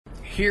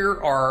here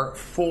are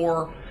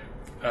 4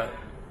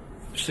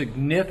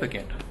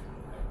 significant,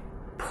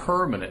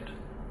 permanent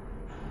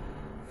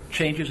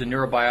changes in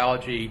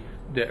neurobiology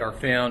that are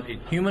found in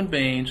human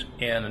beings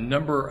and a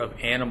number of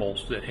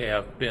animals that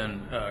have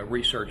been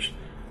researched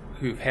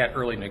who've had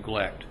early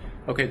neglect.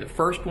 Okay, the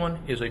first one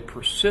is a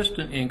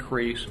persistent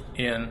increase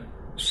in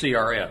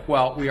CRF.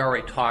 Well, we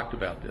already talked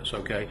about this,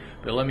 okay,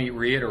 but let me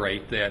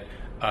reiterate that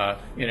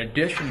in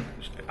addition,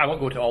 I won't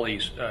go to all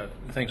these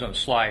things on the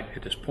slide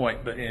at this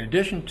point, but in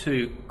addition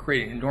to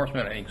creating an enormous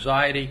amount of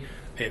anxiety,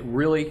 it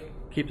really,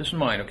 keep this in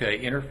mind, okay,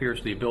 interferes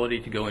with the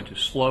ability to go into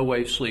slow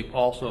wave sleep,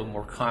 also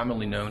more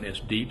commonly known as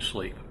deep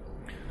sleep.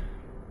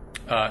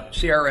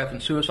 CRF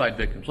and suicide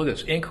victims. Look at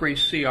this,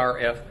 increased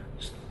CRF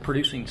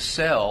producing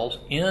cells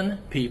in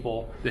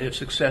people that have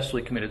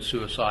successfully committed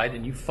suicide,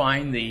 and you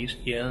find these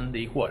in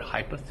the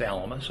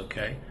hypothalamus,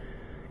 okay?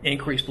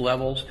 Increased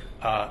levels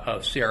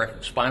of CRF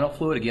in spinal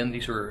fluid. Again,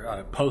 these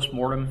are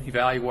post-mortem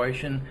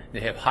evaluation. They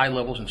have high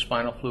levels in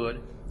spinal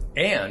fluid,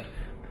 and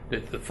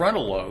the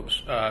frontal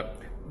lobes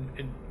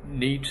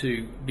need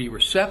to be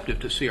receptive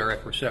to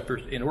CRF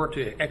receptors in order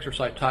to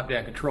exercise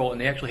top-down control, and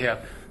they actually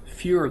have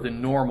fewer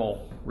than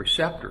normal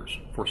receptors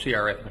for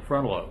CRF in the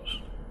frontal lobes.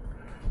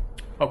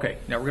 Okay,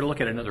 now we're going to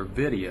look at another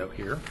video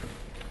here,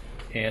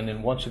 and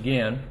then once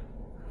again,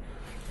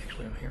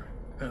 actually I'm here.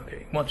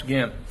 Okay, once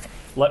again,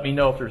 let me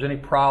know if there's any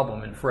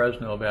problem in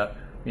Fresno about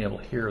being able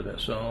to hear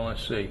this. So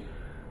let's see.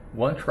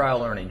 One trial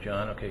learning,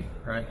 John. Okay,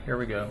 all right, here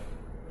we go.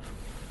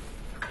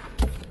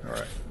 All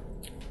right.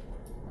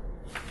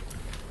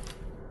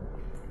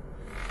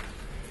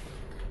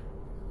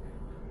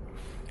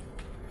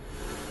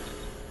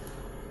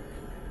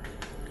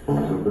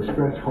 Of the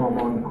stress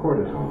hormone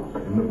cortisol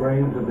in the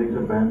brains of these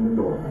abandoned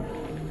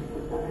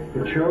orphans.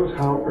 It shows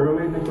how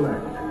early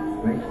neglect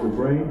makes the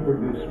brain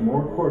produce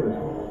more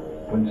cortisol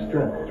when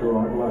stressed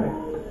throughout life,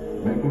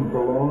 making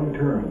for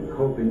long-term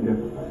coping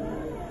difficulties.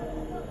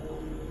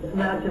 It's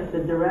not just the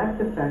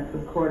direct effects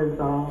of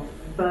cortisol,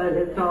 but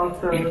it's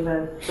also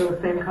that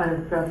those same kind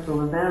of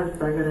stressful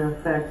events are going to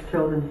affect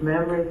children's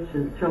memories,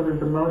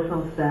 children's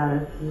emotional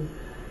status.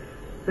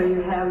 So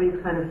you have these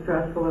kind of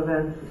stressful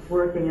events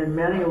working in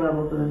many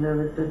levels of the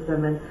nervous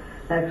system and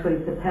actually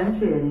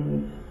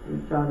potentiating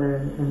each other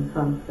in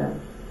some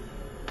sense.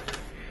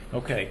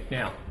 Okay,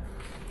 now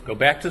go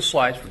back to the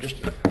slides for just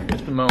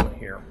a moment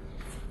here.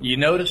 You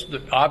notice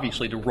that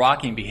obviously the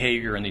rocking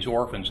behavior in these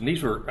orphans, and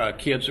these were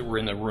kids that were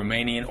in the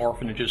Romanian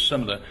orphanages,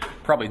 some of the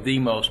probably the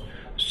most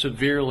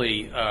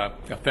severely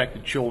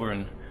affected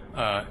children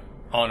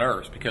on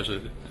Earth because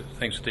of the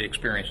things that they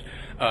experienced.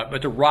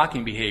 But the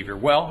rocking behavior,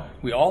 well,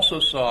 we also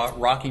saw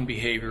rocking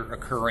behavior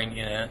occurring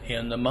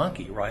in the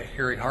monkey, right?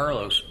 Harry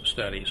Harlow's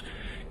studies.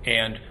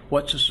 And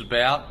what's this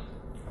about?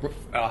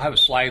 I'll have a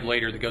slide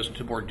later that goes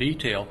into more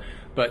detail,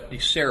 but the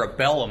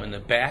cerebellum in the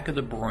back of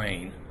the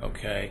brain,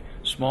 okay,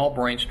 small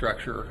brain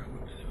structure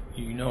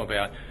you know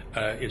about,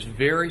 is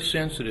very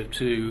sensitive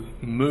to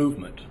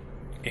movement,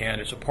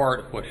 and it's a part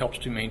of what helps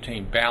to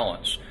maintain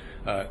balance.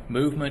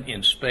 Movement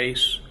in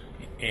space,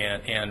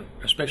 and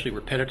especially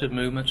repetitive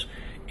movements.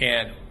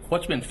 And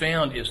what's been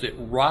found is that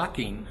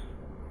rocking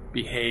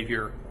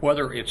behavior,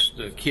 whether it's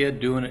the kid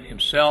doing it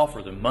himself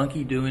or the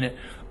monkey doing it,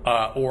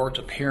 or it's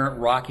a parent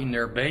rocking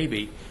their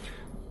baby,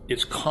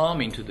 it's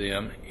calming to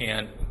them,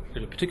 and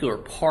there's a particular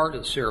part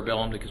of the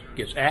cerebellum that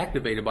gets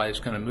activated by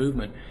this kind of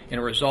movement, and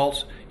it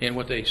results in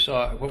what we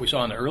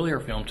saw in the earlier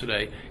film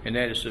today, and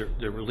that is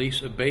the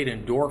release of beta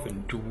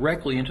endorphin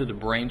directly into the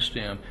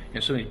brainstem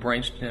and some of these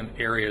brainstem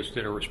areas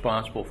that are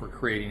responsible for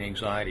creating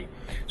anxiety.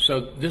 So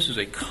this is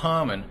a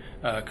common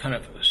kind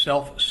of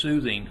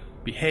self-soothing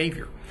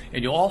behavior,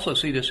 and you'll also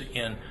see this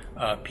in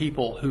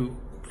people who,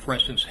 for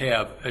instance,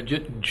 have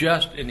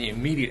just in the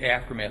immediate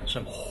aftermath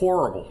some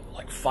horrible,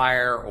 like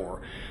fire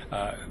or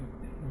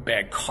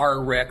bad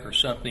car wreck or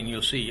something.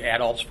 You'll see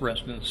adults, for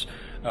instance,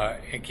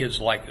 and kids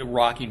like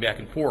rocking back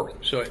and forth.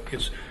 So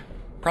it's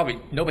probably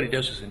nobody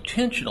does this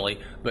intentionally,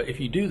 but if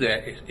you do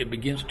that, it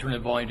begins to turn the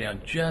volume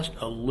down just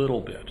a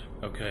little bit,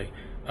 okay,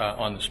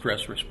 on the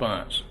stress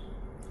response.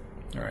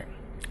 All right.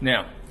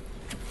 Now,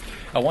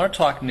 I want to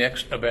talk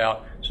next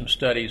about some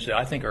studies that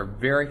I think are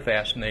very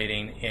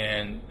fascinating,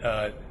 and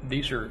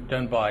these are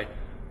done by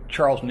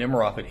Charles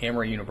Nemiroff at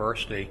Emory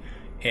University.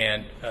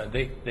 And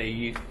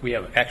we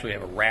actually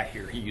have a rat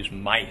here. He used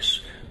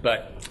mice,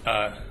 but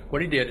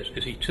what he did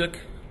is he took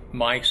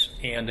mice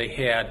and they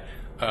had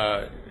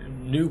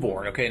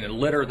newborn. Okay, in the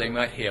litter they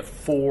might have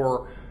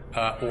 4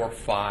 or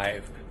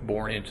 5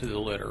 born into the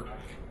litter,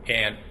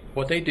 and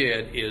what they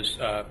did is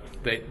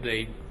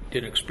they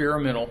did an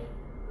experimental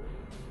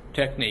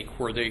technique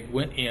where they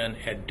went in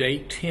at day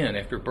 10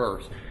 after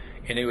birth,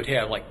 and they would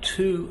have like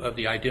 2 of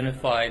the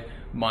identified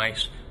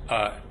mice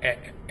out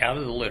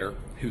of the litter,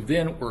 who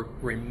then were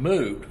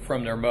removed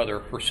from their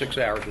mother for 6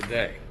 hours a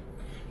day.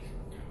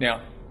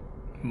 Now,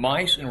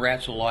 mice and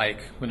rats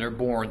alike, when they're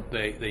born,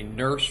 they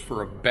nurse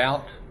for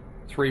about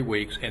 3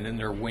 weeks, and then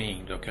they're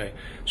weaned, okay?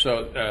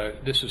 So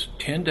this is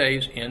 10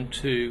 days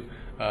into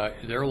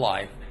their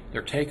life.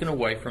 they're taken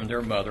away from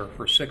their mother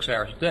for 6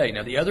 hours a day.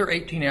 Now, the other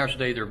 18 hours a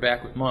day, they're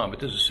back with mom, but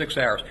this is 6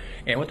 hours.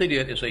 And what they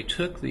did is they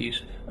took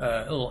these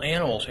little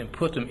animals and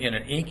put them in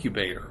an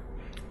incubator.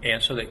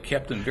 And so they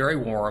kept them very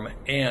warm,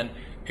 and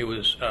it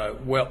was,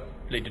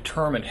 they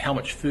determined how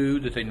much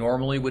food that they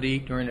normally would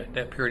eat during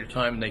that period of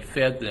time, and they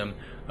fed them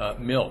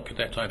milk at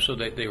that time so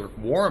that they were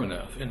warm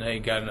enough and they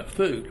got enough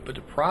food. But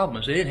the problem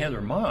is they didn't have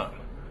their mom.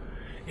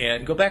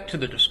 And go back to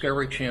the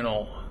Discovery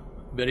Channel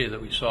video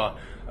that we saw.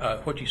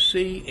 What you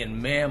see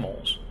in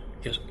mammals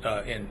is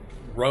in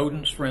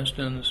rodents, for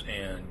instance,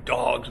 and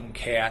dogs and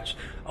cats,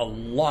 a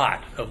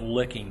lot of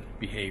licking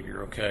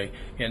behavior, okay?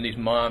 And these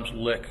moms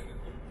lick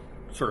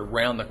sort of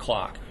round the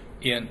clock.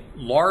 In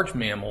large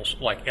mammals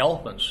like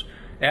elephants,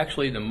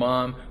 actually the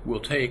mom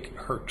will take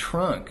her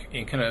trunk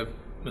and kind of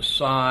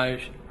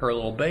massage her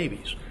little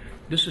babies.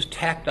 This is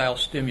tactile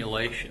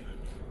stimulation.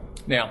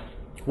 Now,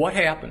 what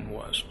happened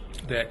was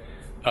that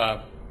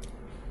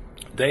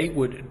they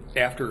would,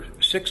 after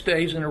 6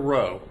 days in a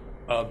row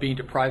of being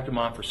deprived of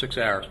mom for 6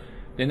 hours,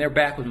 then they're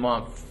back with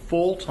mom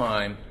full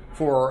time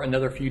for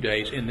another few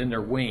days, and then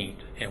they're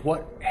weaned. And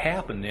what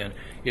happened then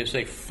is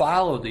they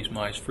followed these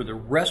mice for the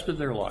rest of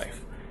their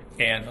life.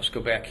 And let's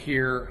go back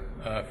here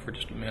for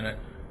just a minute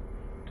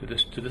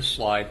to this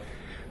slide.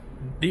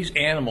 These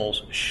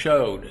animals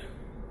showed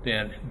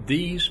then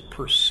these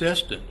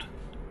persistent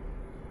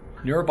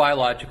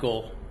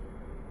neurobiological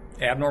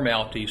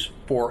abnormalities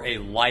for a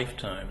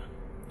lifetime.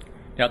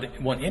 Now,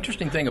 one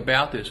interesting thing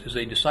about this is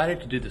they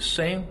decided to do the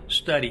same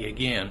study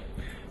again,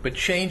 but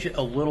change it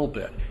a little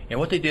bit. And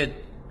what they did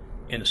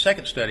in the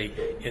second study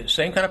is the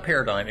same kind of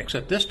paradigm,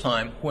 except this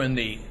time when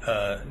the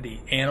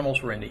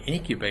animals were in the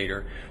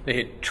incubator, they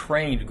had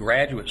trained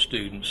graduate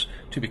students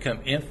to become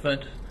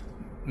infant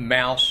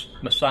mouse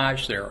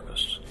massage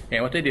therapists.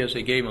 And what they did is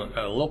they gave them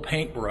a little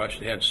paintbrush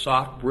that had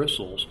soft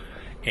bristles,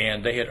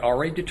 and they had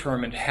already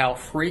determined how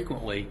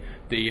frequently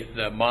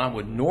the mom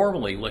would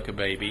normally lick a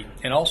baby,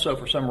 and also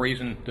for some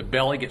reason the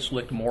belly gets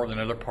licked more than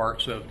other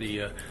parts of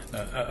the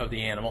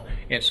animal.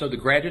 And so the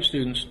graduate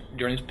students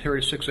during this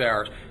period of 6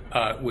 hours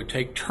would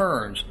take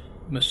turns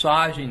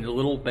massaging the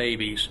little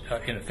babies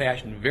in a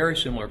fashion very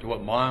similar to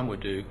what mom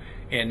would do,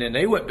 and then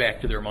they went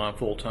back to their mom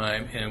full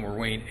time and were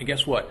weaned. And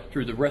guess what?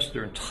 Through the rest of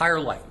their entire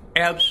life,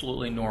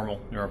 absolutely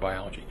normal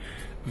neurobiology.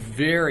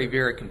 Very,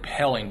 very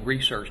compelling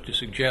research to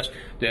suggest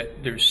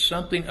that there's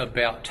something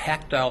about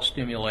tactile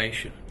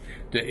stimulation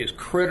that is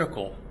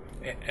critical,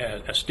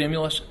 a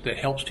stimulus that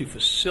helps to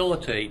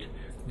facilitate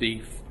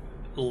the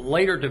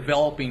later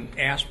developing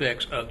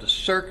aspects of the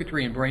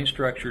circuitry and brain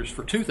structures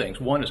for two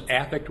things. One is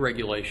affect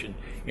regulation,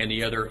 and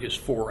the other is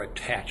for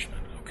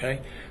attachment,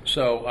 okay?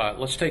 So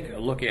let's take a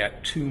look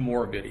at two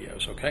more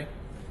videos, okay?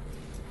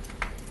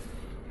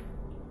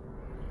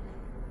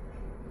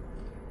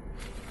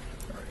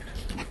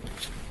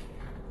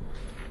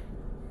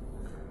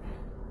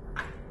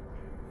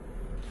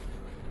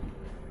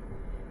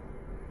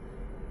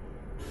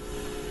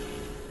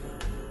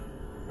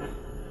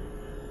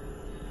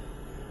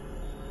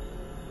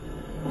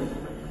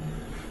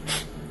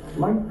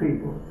 Like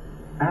people,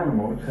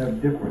 animals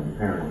have different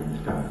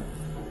parenting styles.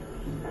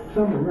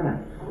 Some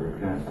rats, for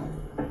example,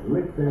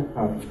 lick their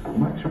pups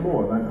much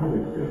more than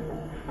others do.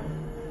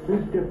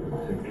 This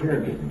difference in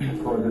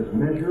caregiving causes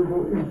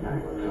measurable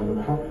impacts on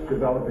the pup's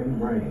developing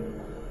brain.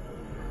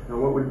 Now,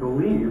 what we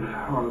believe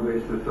on the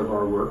basis of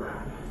our work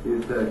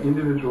is that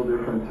individual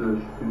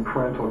differences in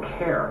parental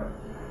care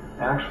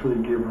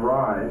actually give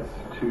rise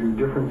to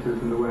differences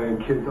in the way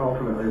kids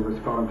ultimately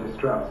respond to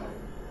stress.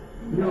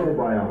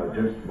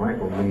 Neurobiologist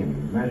Michael Meany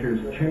measures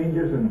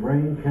changes in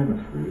brain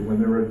chemistry when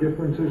there are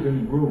differences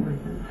in grooming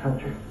and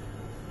touching.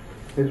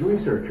 His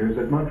researchers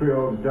at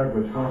Montreal's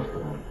Douglas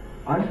Hospital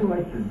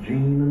isolate the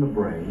gene in the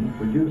brain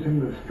producing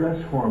the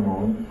stress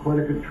hormone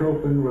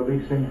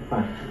corticotropin-releasing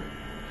factor,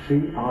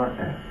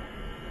 CRF.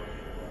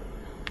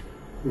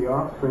 The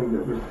offspring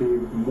that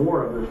receive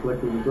more of this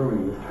licking and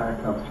grooming, this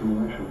tactile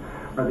stimulation,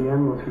 are the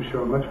animals who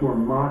show a much more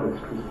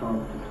modest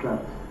response to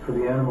stress. For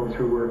the animals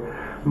who were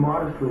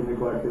modestly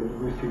neglected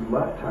and received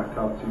less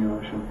tactile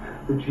stimulation,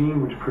 the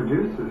gene which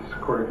produces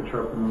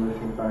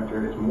corticotropin-releasing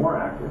factor is more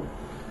active.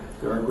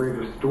 There are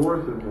greater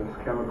stores of this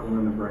chemical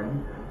in the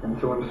brain, and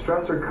so when a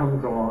stressor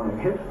comes along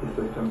and hits the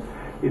system,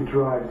 it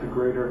drives a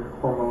greater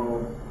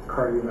hormonal,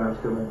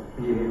 cardiovascular,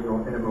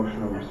 behavioral, and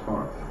emotional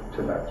response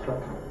to that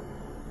stressor.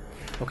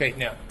 Okay,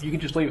 now, you can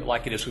just leave it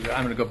like it is, because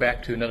I'm going to go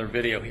back to another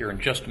video here in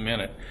just a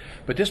minute.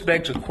 But this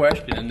begs a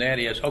question, and that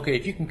is, okay,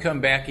 if you can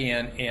come back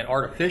in and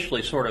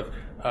artificially sort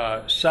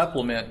of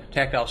supplement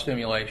tactile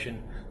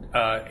stimulation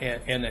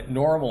and it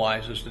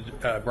normalizes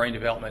the brain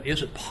development,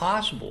 is it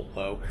possible,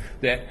 though,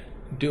 that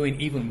doing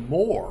even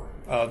more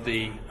of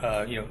the,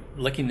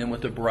 licking them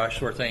with the brush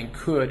sort of thing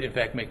could, in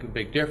fact, make a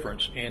big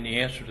difference? And the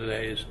answer to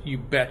that is, you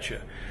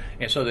betcha.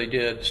 And so they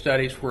did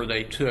studies where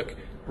they took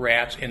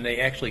rats and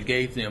they actually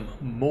gave them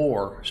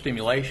more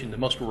stimulation. The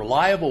most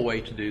reliable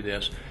way to do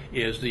this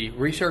is the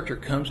researcher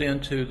comes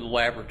into the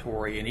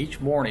laboratory, and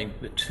each morning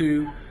the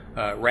two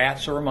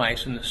rats or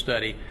mice in the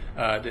study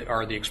that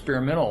are the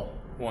experimental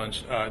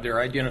ones, they're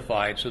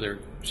identified, so they're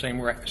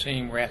same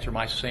rats or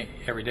mice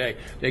every day.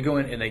 They go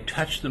in and they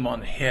touch them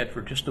on the head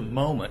for just a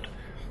moment,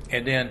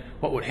 and then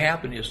what would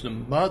happen is the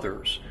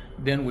mothers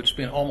then would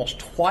spend almost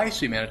twice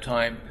the amount of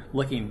time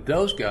licking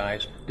those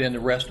guys than the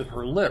rest of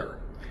her litter.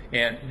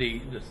 And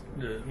the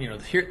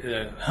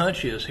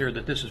hunch is here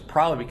that this is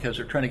probably because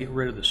they're trying to get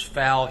rid of this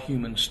foul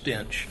human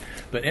stench.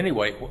 But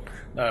anyway,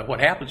 what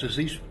happens is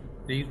these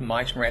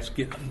mice and rats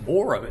get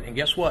more of it, and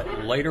guess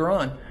what? Later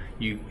on,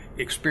 you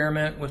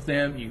experiment with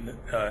them, you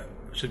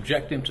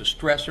subject them to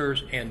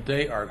stressors, and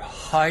they are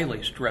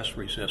highly stress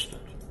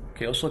resistant.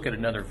 Okay, let's look at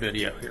another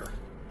video here.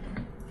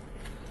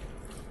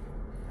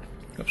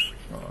 Oops.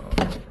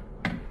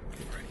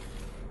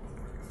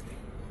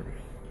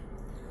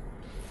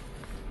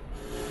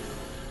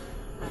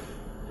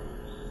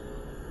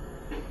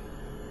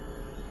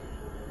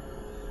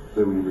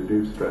 So we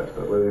reduce stress,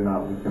 but whether or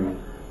not we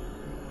can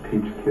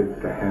teach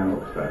kids to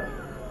handle stress.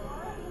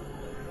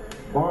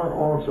 Barr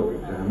also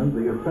examined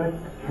the effect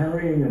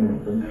carrying an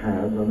infant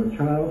has on a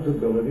child's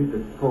ability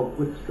to cope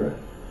with stress.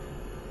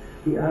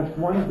 He asked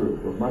one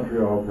group of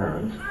Montreal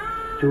parents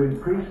to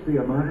increase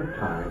the amount of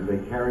time they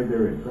carried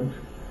their infants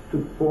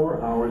to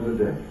 4 hours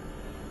a day,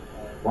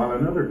 while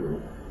another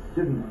group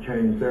didn't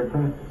change their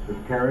practice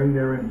of carrying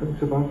their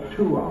infants about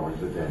 2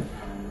 hours a day.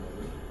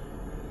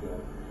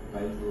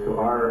 To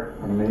our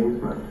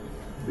amazement,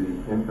 the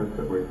infants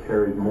that were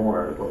carried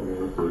more, what we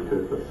refer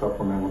to as the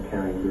supplemental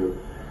carrying group,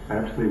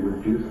 actually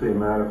reduced the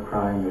amount of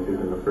crying they did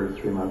in the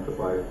first 3 months of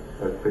life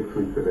at 6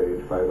 weeks of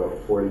age by about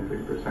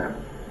 46%.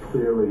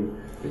 Clearly,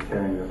 the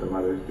caring that the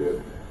mothers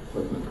did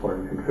was an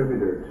important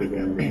contributor to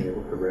them being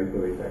able to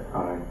regulate that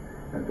crying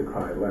and to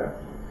cry less.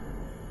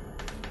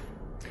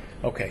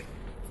 Okay,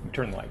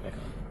 turn the light back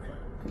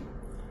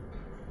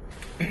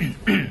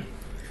on.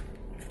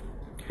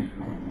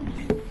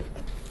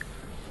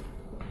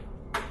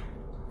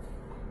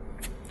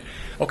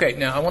 Okay,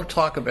 now I want to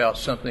talk about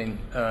something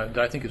that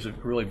I think is a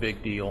really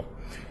big deal,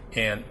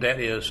 and that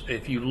is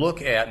if you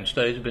look at, and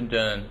studies have been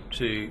done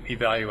to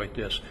evaluate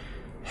this,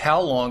 how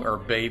long are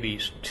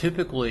babies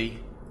typically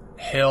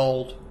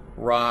held,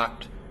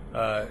 rocked,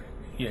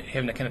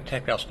 having that kind of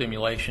tactile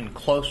stimulation,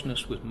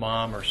 closeness with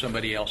mom or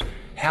somebody else,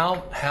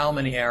 how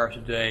many hours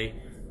a day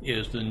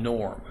is the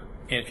norm?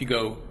 And if you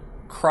go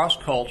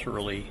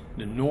cross-culturally,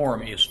 the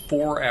norm is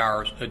 4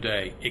 hours a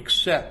day,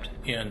 except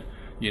in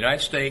the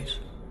United States,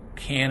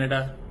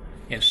 Canada,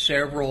 and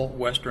several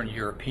Western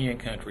European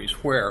countries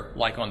where,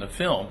 like on the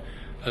film,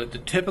 the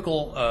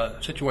typical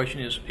situation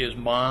is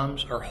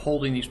moms are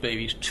holding these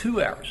babies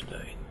 2 hours a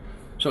day.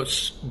 So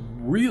it's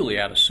really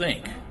out of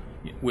sync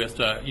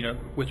with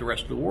with the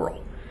rest of the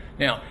world.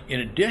 Now, in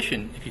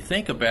addition, if you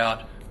think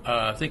about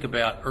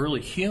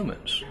early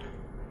humans,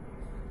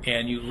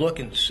 and you look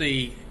and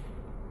see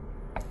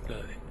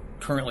the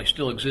currently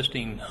still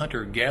existing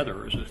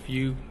hunter-gatherers, a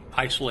few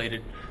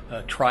isolated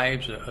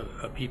tribes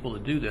of people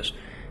that do this,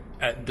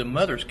 the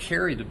mothers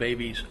carry the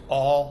babies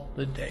all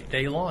the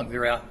day long.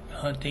 They're out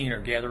hunting or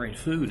gathering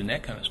food and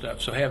that kind of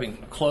stuff. So having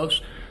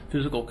close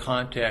physical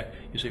contact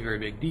is a very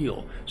big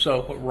deal.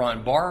 So what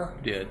Ron Barr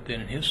did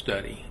then in his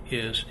study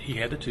is he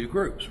had the two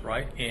groups,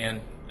 right?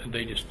 And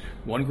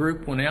one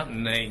group went out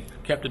and they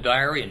kept a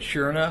diary, and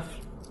sure enough,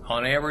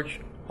 on average,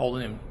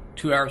 holding him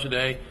 2 hours a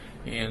day.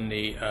 And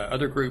the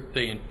other group,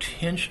 they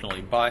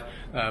intentionally,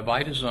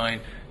 by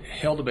design,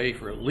 held the baby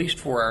for at least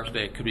 4 hours a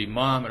day. It could be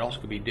mom, it also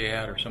could be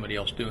dad or somebody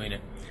else doing it,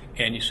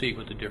 and you see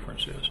what the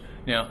difference is.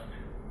 Now,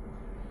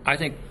 I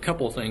think a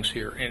couple of things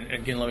here, and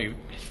again, let me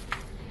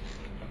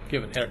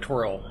give an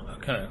editorial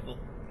kind of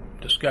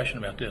discussion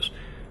about this.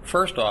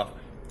 First off,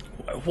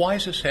 why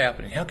is this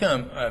happening? How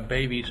come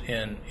babies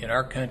in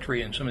our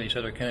country and some of these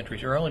other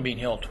countries are only being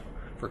held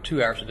for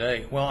 2 hours a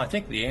day? Well, I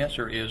think the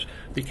answer is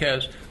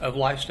because of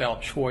lifestyle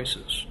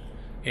choices.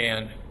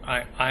 And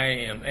I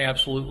am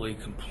absolutely,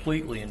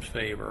 completely in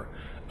favor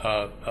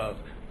of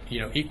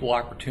equal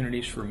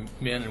opportunities for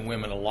men and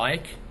women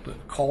alike. The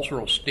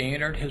cultural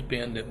standard has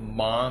been that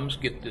moms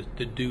get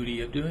the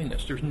duty of doing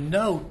this. There's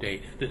no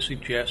data that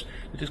suggests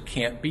that this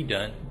can't be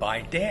done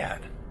by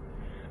dad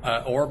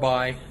or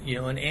by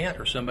an aunt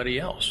or somebody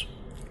else.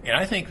 And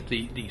I think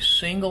the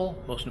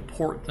single most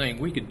important thing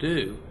we could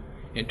do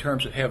in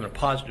terms of having a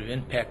positive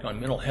impact on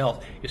mental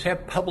health is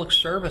have public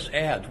service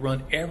ads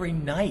run every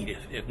night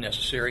if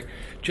necessary,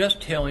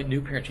 just telling new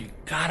parents, you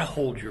gotta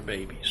hold your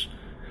babies.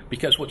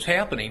 Because what's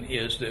happening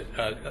is that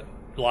a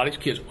lot of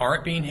these kids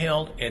aren't being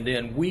held, and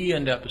then we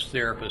end up as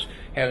therapists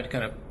having to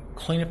kind of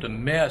clean up the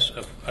mess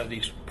of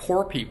these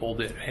poor people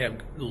that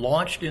have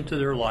launched into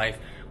their life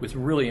with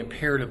really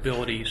impaired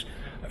abilities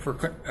for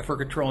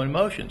controlling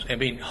emotions and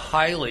being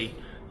highly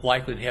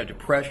likely to have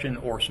depression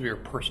or severe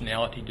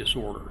personality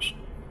disorders.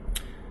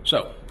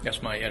 So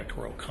that's my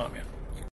editorial comment.